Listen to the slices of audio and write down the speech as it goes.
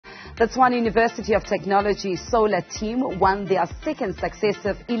The Tshwane University of Technology Solar Team won their second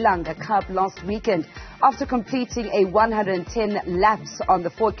successive Ilanga Cup last weekend after completing a 110 laps on the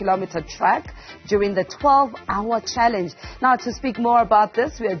 4-kilometer track during the 12-hour challenge. Now, to speak more about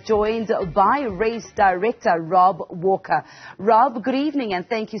this, we are joined by race director Rob Walker. Rob, good evening and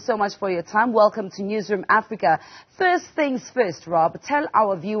thank you so much for your time. Welcome to Newzroom Afrika. First things first, Rob, tell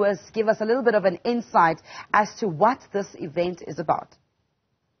our viewers, give us a little bit of an insight as to what this event is about.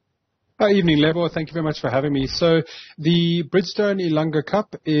 Good evening, Lebo. Thank you very much for having me. So the Bridgestone Ilanga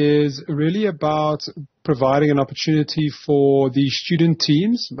Cup is really about providing an opportunity for the student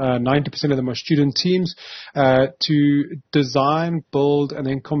teams, 90% of them are student teams, to design, build, and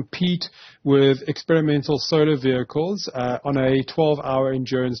then compete with experimental solar vehicles on a 12-hour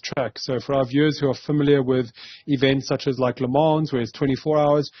endurance track. So for our viewers who are familiar with events such as like Le Mans, where it's 24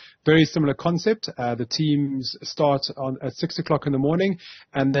 hours, very similar concept. The teams start at 6 o'clock in the morning,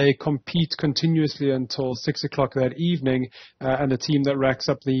 and they compete continuously until 6 o'clock that evening, and the team that racks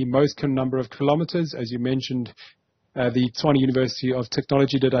up the most number of kilometers, as you mentioned, the Tshwane University of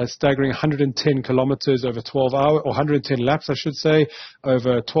Technology did a staggering 110 kilometers over 12 hours, or 110 laps, I should say,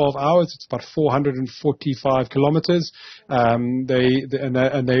 over 12 hours. It's about 445 kilometers. They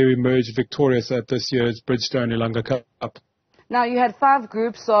emerged victorious at this year's Bridgestone Ilanga Cup. Now, you had 5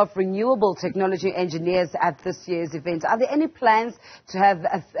 groups of renewable technology engineers at this year's event. Are there any plans to have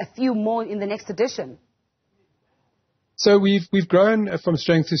a few more in the next edition? So we've grown from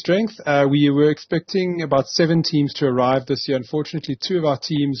strength to strength. We were expecting about 7 teams to arrive this year. Unfortunately, 2 of our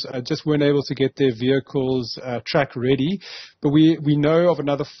teams just weren't able to get their vehicles track ready. But we know of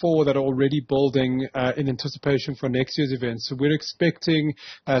another 4 that are already building in anticipation for next year's event. So we're expecting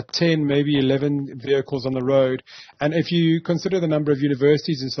 10, maybe 11 vehicles on the road. And if you consider the number of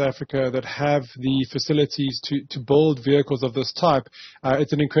universities in South Africa that have the facilities to build vehicles of this type,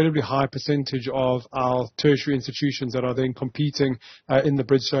 it's an incredibly high percentage of our tertiary institutions that are then competing in the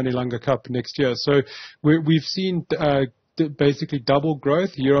Bridgestone Ilanga Cup next year. So we've seen basically double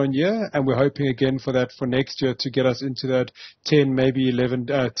growth year on year, and we're hoping again for that for next year to get us into that 10, maybe 11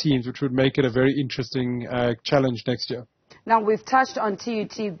 teams, which would make it a very interesting challenge next year. Now, we've touched on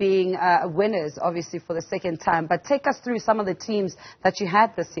TUT being winners, obviously, for the second time, but take us through some of the teams that you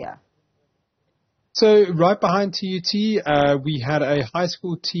had this year. So right behind TUT, we had a high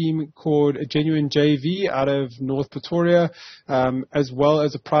school team called Genuine JV out of North Pretoria, as well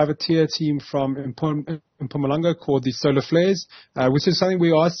as a privateer team from Mpumalanga called the Solar Flares, which is something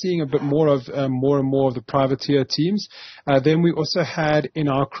we are seeing a bit more of, more and more of the privateer teams. Then we also had in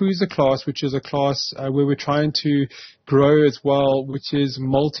our cruiser class, which is a class where we're trying to grow as well, which is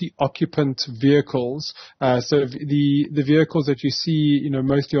multi-occupant vehicles. So the vehicles that you see,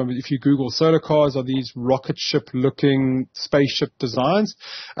 mostly if you Google solar cars, are these rocket ship-looking spaceship designs.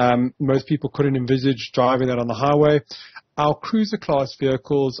 Most people couldn't envisage driving that on the highway. Our cruiser class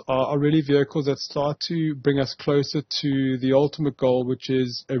vehicles are really vehicles that start to bring us closer to the ultimate goal, which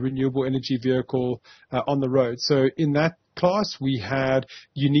is a renewable energy vehicle on the road. So in that class, we had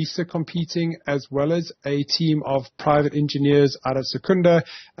UNISA competing, as well as a team of private engineers out of Secunda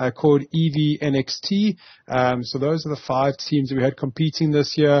called EVNXT. So those are the 5 teams that we had competing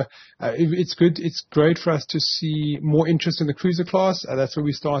this year. It's good. It's great for us to see more interest in the cruiser class. That's where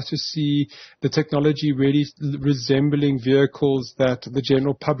we start to see the technology really resembling vehicles that the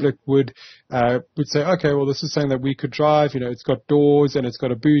general public would say, okay, well, this is something that we could drive. It's got doors and it's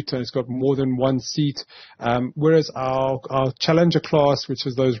got a boot and it's got more than one seat. Whereas our Challenger class, which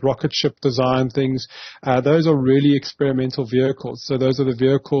is those rocket ship design things, those are really experimental vehicles. So those are the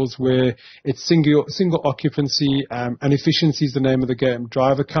vehicles where it's single occupancy, and efficiency is the name of the game.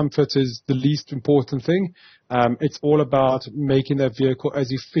 Driver comfort is the least important thing. It's all about making that vehicle as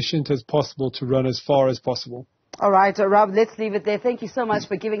efficient as possible to run as far as possible. All right, Rob, let's leave it there. Thank you so much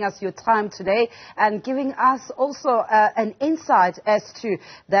for giving us your time today and giving us also an insight as to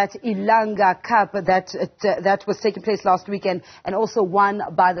that Ilanga Cup that was taking place last weekend and also won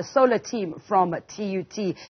by the solar team from TUT.